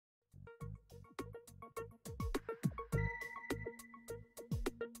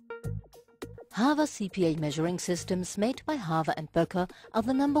Hava CPA measuring systems made by Hava and Böcker are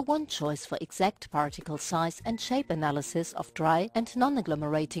the #1 choice for exact particle size and shape analysis of dry and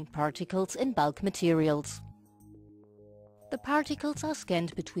non-agglomerating particles in bulk materials. The particles are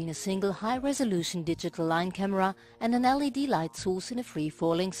scanned between a single high-resolution digital line camera and an LED light source in a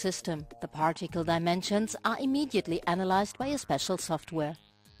free-falling system. The particle dimensions are immediately analyzed by a special software.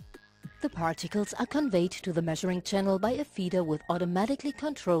 The particles are conveyed to the measuring channel by a feeder with automatically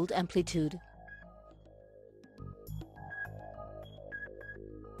controlled amplitude.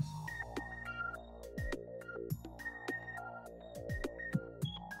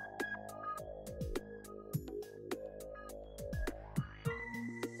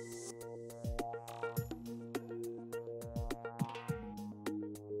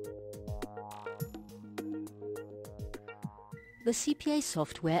 The CPA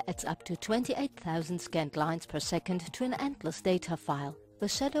software adds up to 28,000 scanned lines per second to an endless data file. The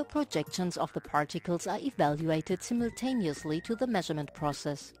shadow projections of the particles are evaluated simultaneously to the measurement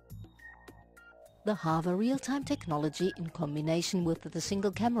process. The Hava real-time technology in combination with the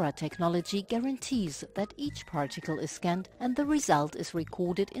single camera technology guarantees that each particle is scanned and the result is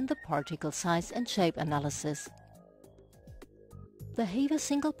recorded in the particle size and shape analysis. The Hava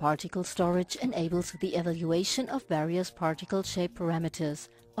single particle storage enables the evaluation of various particle shape parameters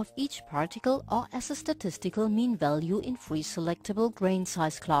of each particle or as a statistical mean value in free selectable grain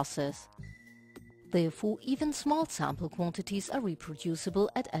size classes. Therefore, even small sample quantities are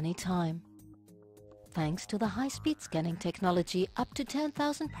reproducible at any time. Thanks to the high-speed scanning technology, up to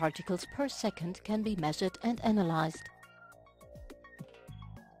 10,000 particles per second can be measured and analyzed.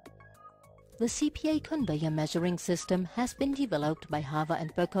 The CPA conveyor measuring system has been developed by Hava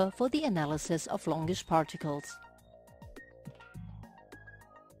and Böcker for the analysis of longish particles.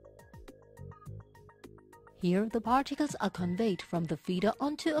 Here, the particles are conveyed from the feeder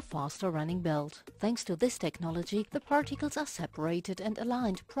onto a faster running belt. Thanks to this technology, the particles are separated and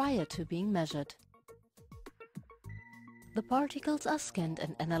aligned prior to being measured. The particles are scanned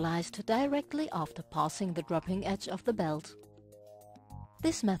and analyzed directly after passing the dropping edge of the belt.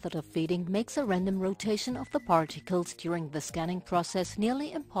 This method of feeding makes a random rotation of the particles during the scanning process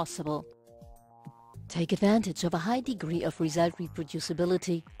nearly impossible. Take advantage of a high degree of result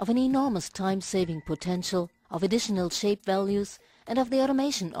reproducibility, of an enormous time-saving potential, of additional shape values, and of the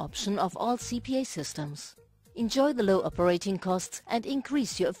automation option of all CPA systems. Enjoy the low operating costs and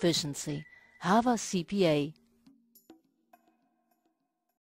increase your efficiency. Hava CPA.